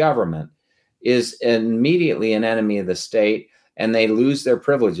by the government is immediately an enemy of the state, and they lose their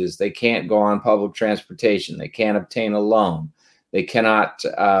privileges. They can't go on public transportation. They can't obtain a loan. They cannot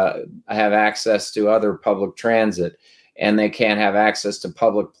have access to other public transit, and they can't have access to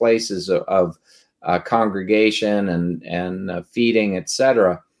public places of congregation and feeding,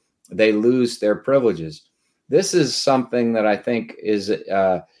 etc. They lose their privileges. This is something that I think is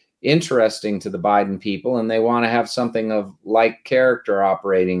interesting to the Biden people, and they want to have something of like character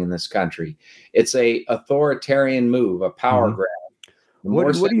operating in this country. It's a authoritarian move, a power grab.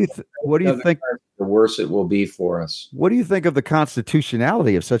 What do you think? The worse it will be for us. What do you think of the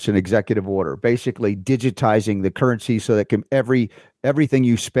constitutionality of such an executive order, basically digitizing the currency so that everything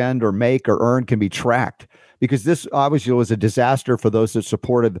you spend or make or earn can be tracked? Because this obviously was a disaster for those that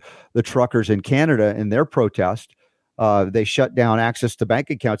supported the truckers in Canada in their protest. They shut down access to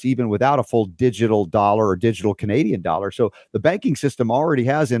bank accounts even without a full digital dollar or digital Canadian dollar. So the banking system already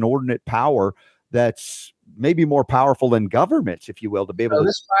has inordinate power that's maybe more powerful than governments, if you will, to be able to.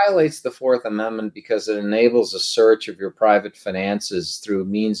 This violates the Fourth Amendment because it enables a search of your private finances through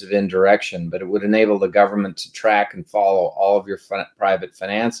means of indirection, but it would enable the government to track and follow all of your private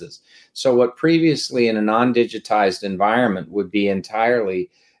finances. So what previously in a non-digitized environment would be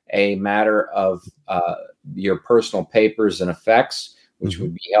entirely a matter of your personal papers and effects, which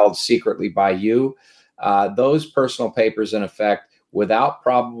would be held secretly by you, those personal papers and effect without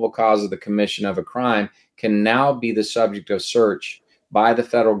probable cause of the commission of a crime can now be the subject of search by the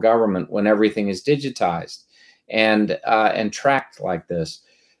federal government when everything is digitized and tracked like this.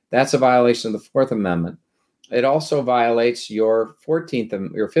 That's a violation of the Fourth Amendment. It also violates your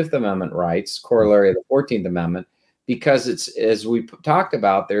Fifth Amendment rights, corollary of the 14th Amendment, because it's, as we talked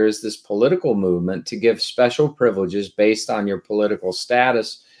about, there is this political movement to give special privileges based on your political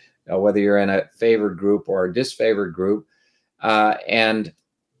status, whether you're in a favored group or a disfavored group. And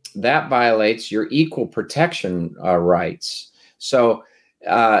that violates your equal protection rights. So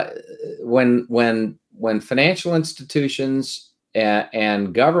when financial institutions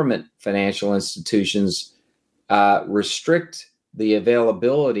and government financial institutions restrict the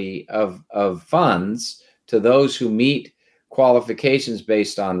availability of funds to those who meet qualifications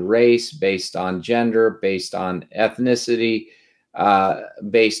based on race, based on gender, based on ethnicity,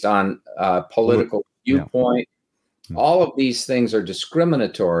 based on political viewpoint, all of these things are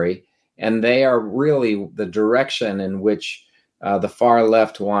discriminatory, and they are really the direction in which the far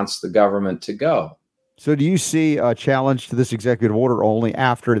left wants the government to go. So do you see a challenge to this executive order only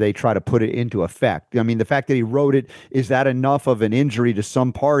after they try to put it into effect? I mean, the fact that he wrote it, is that enough of an injury to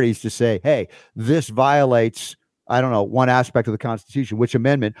some parties to say, hey, this violates, I don't know, one aspect of the Constitution, which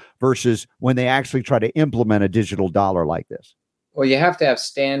amendment, versus when they actually try to implement a digital dollar like this? Well, you have to have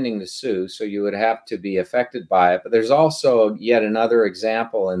standing to sue, so you would have to be affected by it. But there's also yet another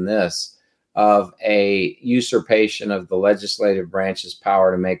example in this of a usurpation of the legislative branch's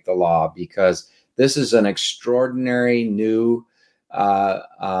power to make the law, because this is an extraordinary new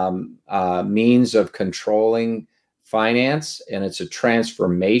means of controlling finance, and it's a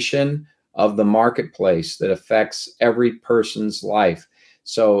transformation of the marketplace that affects every person's life.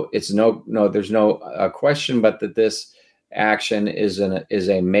 So it's there's no question but that this action is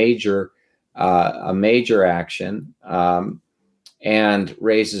a major action and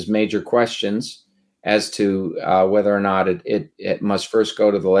raises major questions as to whether or not it must first go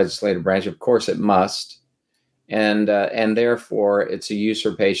to the legislative branch. Of course, it must, and therefore it's a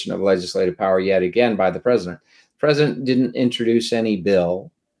usurpation of legislative power yet again by the president. The president didn't introduce any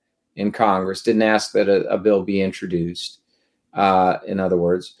bill in Congress, didn't ask that a bill be introduced. In other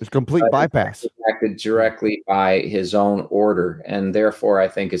words, it's complete bypass. Acted directly by his own order, and therefore I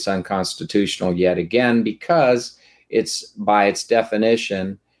think it's unconstitutional yet again, because it's, by its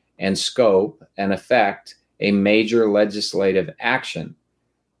definition and scope and effect, a major legislative action,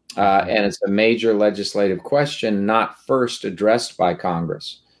 and it's a major legislative question not first addressed by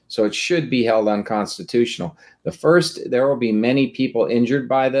Congress. So it should be held unconstitutional. There will be many people injured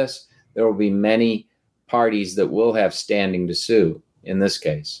by this. There will be many parties that will have standing to sue in this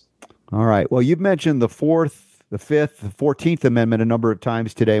case. All right. Well, you've mentioned the Fourth, the Fifth, the 14th Amendment a number of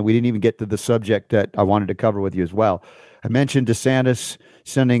times today. We didn't even get to the subject that I wanted to cover with you as well. I mentioned DeSantis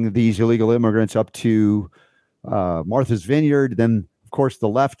sending these illegal immigrants up to Martha's Vineyard. Then, of course, the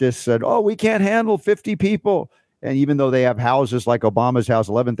leftists said, oh, we can't handle 50 people. And even though they have houses like Obama's house,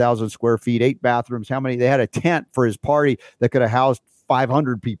 11,000 square feet, 8 bathrooms, they had a tent for his party that could have housed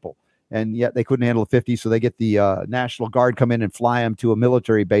 500 people. And yet they couldn't handle 50, so they get the National Guard come in and fly them to a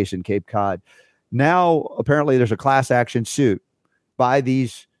military base in Cape Cod. Now, apparently, there's a class action suit by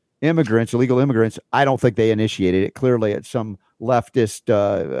these immigrants, illegal immigrants. I don't think they initiated it. Clearly, it's some leftist.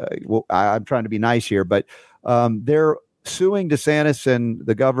 I'm trying to be nice here, but they're suing DeSantis and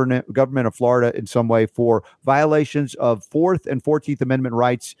the government of Florida in some way for violations of 4th and 14th Amendment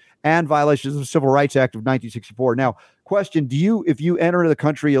rights and violations of the Civil Rights Act of 1964. Now, question, if you enter the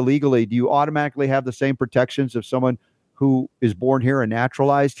country illegally, do you automatically have the same protections of someone who is born here and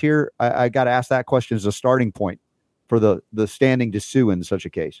naturalized here? I got to ask that question as a starting point for the standing to sue in such a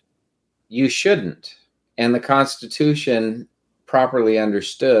case. you shouldn't. And the Constitution, properly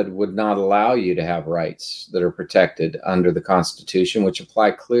understood, would not allow you to have rights that are protected under the Constitution, which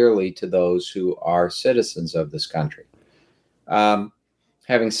apply clearly to those who are citizens of this country.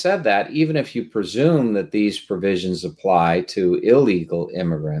 Having said that, even if you presume that these provisions apply to illegal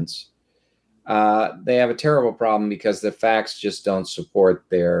immigrants, they have a terrible problem because the facts just don't support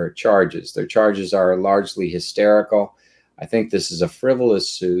their charges. Their charges are largely hysterical. I think this is a frivolous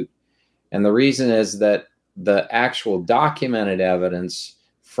suit. And the reason is that the actual documented evidence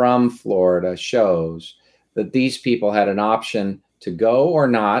from Florida shows that these people had an option to go or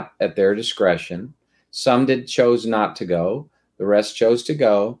not at their discretion. Some chose not to go. The rest chose to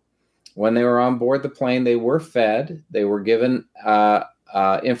go. When they were on board the plane, they were fed. They were given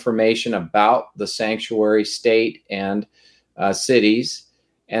information about the sanctuary state and cities,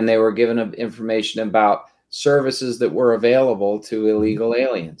 and they were given information about services that were available to illegal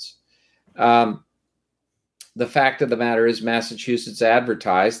aliens. The fact of the matter is Massachusetts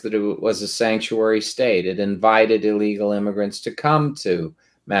advertised that it was a sanctuary state. It invited illegal immigrants to come to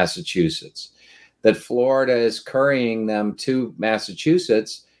Massachusetts. That Florida is currying them to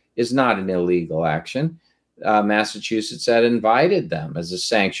Massachusetts is not an illegal action. Massachusetts had invited them as a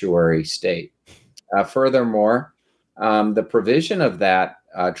sanctuary state. Furthermore, the provision of that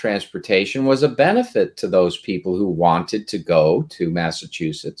transportation was a benefit to those people who wanted to go to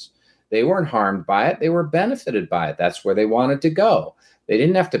Massachusetts. They weren't harmed by it. They were benefited by it. That's where they wanted to go. They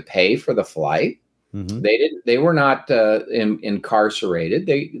didn't have to pay for the flight. Mm-hmm. They were not incarcerated.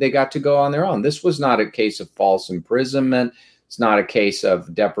 They got to go on their own. This was not a case of false imprisonment. It's not a case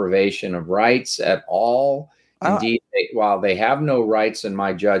of deprivation of rights at all. Indeed, while they have no rights, in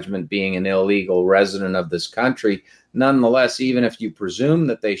my judgment, being an illegal resident of this country, nonetheless, even if you presume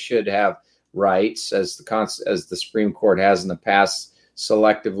that they should have rights, as the Supreme Court has in the past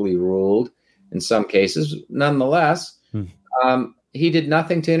selectively ruled in some cases, nonetheless, he did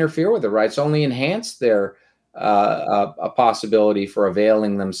nothing to interfere with the rights, only enhanced their a possibility for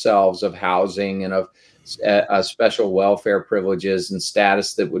availing themselves of housing and of special welfare privileges and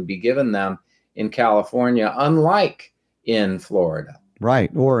status that would be given them in California, unlike in Florida.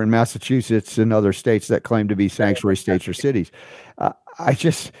 Right. Or in Massachusetts and other states that claim to be sanctuary states or cities. I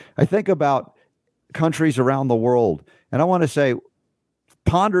think about countries around the world, and I want to say,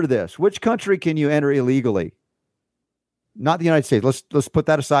 ponder this. Which country can you enter illegally? Not the United States. Let's put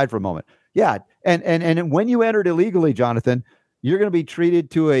that aside for a moment. Yeah. And when you entered illegally, Jonathan, you're going to be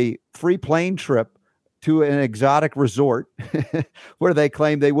treated to a free plane trip to an exotic resort where they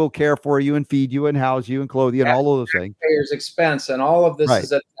claim they will care for you and feed you and house you and clothe you and all of those things. Taxpayers' expense, and all of this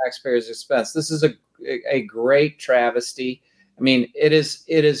is at taxpayers' expense. This is a great travesty. I mean, it is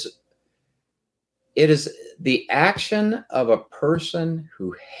the action of a person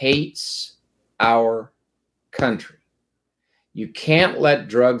who hates our country. You can't let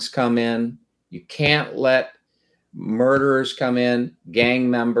drugs come in. You can't let murderers come in, gang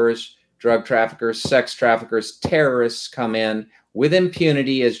members, drug traffickers, sex traffickers, terrorists come in with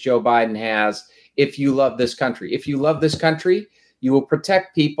impunity, as Joe Biden has, if you love this country. If you love this country, you will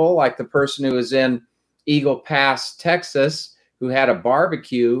protect people like the person who was in Eagle Pass, Texas, who had a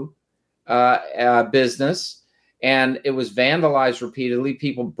barbecue business, and it was vandalized repeatedly.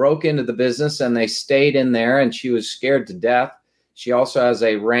 People broke into the business and they stayed in there, and she was scared to death. She also has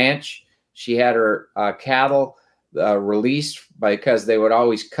a ranch. She had her cattle released because they would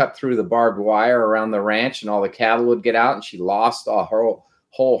always cut through the barbed wire around the ranch, and all the cattle would get out, and she lost a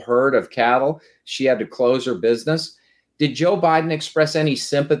whole herd of cattle. She had to close her business. Did Joe Biden express any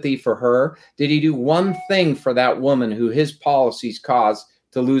sympathy for her? Did he do one thing for that woman who his policies caused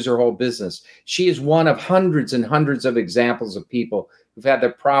to lose her whole business? She is one of hundreds and hundreds of examples of people who've had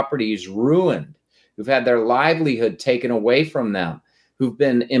their properties ruined, who've had their livelihood taken away from them, who've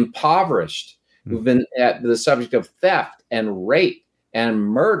been impoverished, who've been at the subject of theft and rape and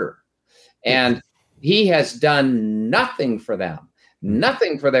murder. And he has done nothing for them,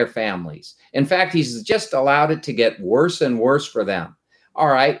 nothing for their families. In fact, he's just allowed it to get worse and worse for them. All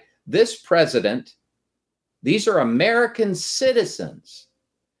right, this president, these are American citizens.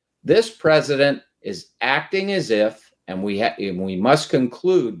 This president is acting as if, and we must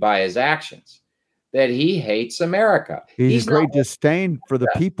conclude by his actions, that he hates America. He's great disdain for the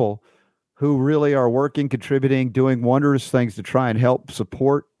people who really are working, contributing, doing wondrous things to try and help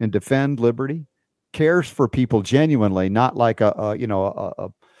support and defend liberty, cares for people genuinely, not like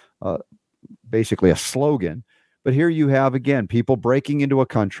basically a slogan. But here you have, again, people breaking into a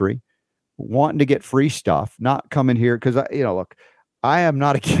country, wanting to get free stuff, not coming here. Because, look, I am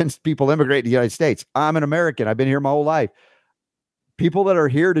not against people immigrating to the United States. I'm an American. I've been here my whole life. people that are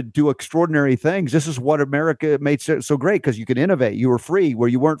here to do extraordinary things. This is what America made so great, because you could innovate. You were free where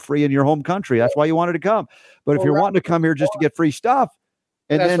you weren't free in your home country. That's why you wanted to come. But if you're wanting to come here just to get free stuff,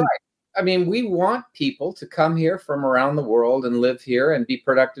 and that's then right. I mean, we want people to come here from around the world and live here and be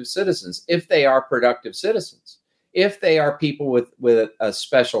productive citizens, if they are productive citizens. If they are people with a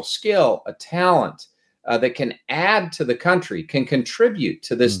special skill, a talent that can add to the country, can contribute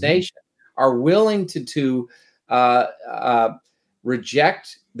to this nation, are willing to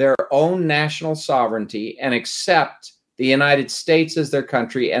reject their own national sovereignty and accept the United States as their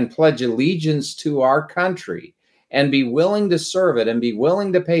country and pledge allegiance to our country and be willing to serve it and be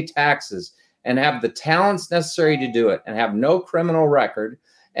willing to pay taxes and have the talents necessary to do it and have no criminal record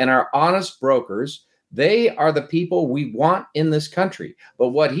and are honest brokers, they are the people we want in this country. But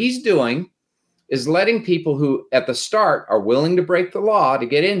what he's doing is letting people who at the start are willing to break the law to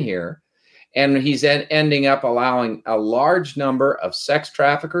get in here, and he's ending up allowing a large number of sex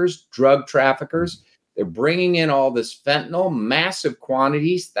traffickers, drug traffickers. They're bringing in all this fentanyl, massive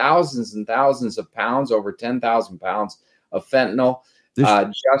quantities, thousands and thousands of pounds, over 10,000 pounds of fentanyl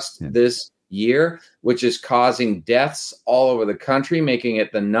this year, which is causing deaths all over the country, making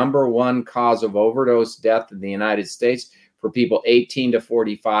it the number one cause of overdose death in the United States for people 18 to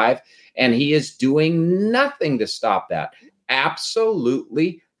 45. And he is doing nothing to stop that.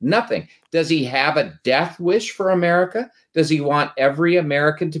 Absolutely nothing. Does he have a death wish for America? Does he want every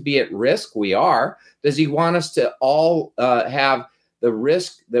American to be at risk? We are. Does he want us to all have the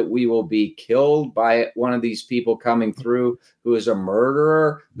risk that we will be killed by one of these people coming through who is a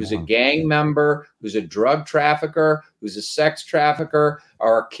murderer, who's a gang member, who's a drug trafficker, who's a sex trafficker,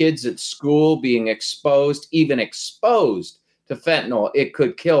 our kids at school being exposed, even exposed to fentanyl? It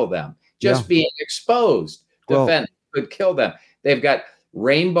could kill them. Just being exposed to fentanyl could kill them. They've got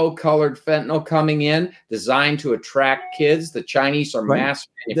rainbow-colored fentanyl coming in, designed to attract kids. The Chinese are mass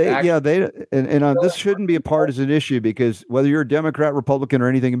manufacturing. This shouldn't be a partisan issue, because whether you're a Democrat, Republican, or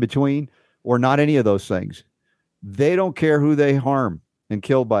anything in between, or not any of those things, they don't care who they harm and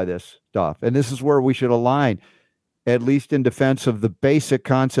kill by this stuff. And this is where we should align, at least in defense of the basic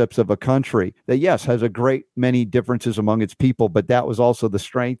concepts of a country that, yes, has a great many differences among its people, but that was also the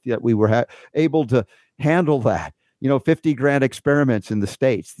strength that we were able to handle that. 50 grand experiments in the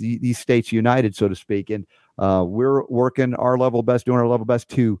states, these states united, so to speak. And we're working our level best, doing our level best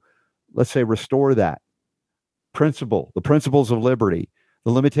to, let's say, restore that principle, the principles of liberty,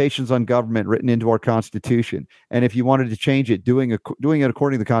 the limitations on government written into our Constitution. And if you wanted to change it, doing it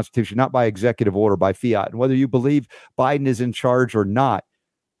according to the Constitution, not by executive order, by fiat. And whether you believe Biden is in charge or not,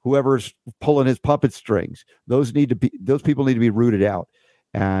 whoever's pulling his puppet strings, those people need to be rooted out.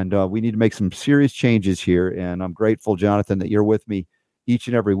 And we need to make some serious changes here. And I'm grateful, Jonathan, that you're with me each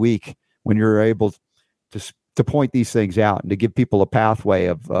and every week when you're able to point these things out and to give people a pathway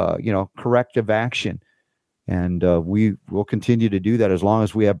of, corrective action. And we will continue to do that as long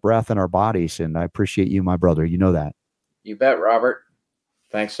as we have breath in our bodies. And I appreciate you, my brother. You know that. You bet, Robert.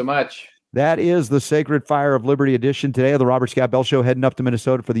 Thanks so much. That is the Sacred Fire of Liberty edition today of the Robert Scott Bell Show, heading up to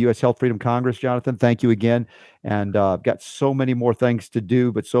Minnesota for the U.S. Health Freedom Congress. Jonathan, thank you again. And I've got so many more things to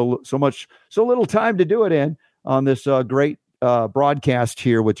do, but so little time to do it in on this great broadcast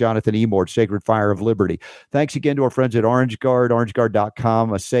here with Jonathan Emord, Sacred Fire of Liberty. Thanks again to our friends at Orange Guard,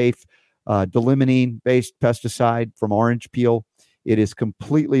 orangeguard.com, a safe delimonene-based pesticide from orange peel. It is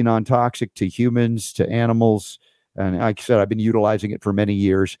completely non-toxic to humans, to animals. And like I said, I've been utilizing it for many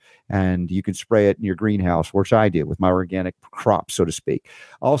years, and you can spray it in your greenhouse, which I do with my organic crops, so to speak.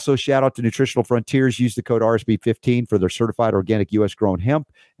 Also, shout out to Nutritional Frontiers. Use the code RSB15 for their certified organic U.S. grown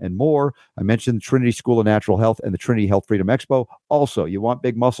hemp and more. I mentioned the Trinity School of Natural Health and the Trinity Health Freedom Expo. Also, you want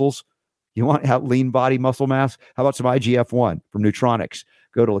big muscles? You want lean body muscle mass? How about some IGF-1 from Neutronics?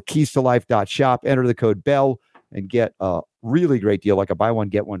 Go to keystolife.shop, enter the code BELL, and get a really great deal, like a buy one,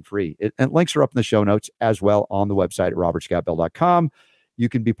 get one free. And links are up in the show notes as well on the website at robertscottbell.com. You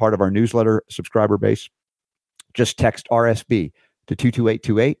can be part of our newsletter subscriber base. Just text RSB to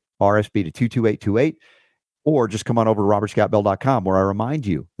 22828, RSB to 22828, or just come on over to robertscottbell.com, where I remind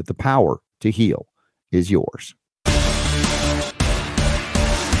you that the power to heal is yours.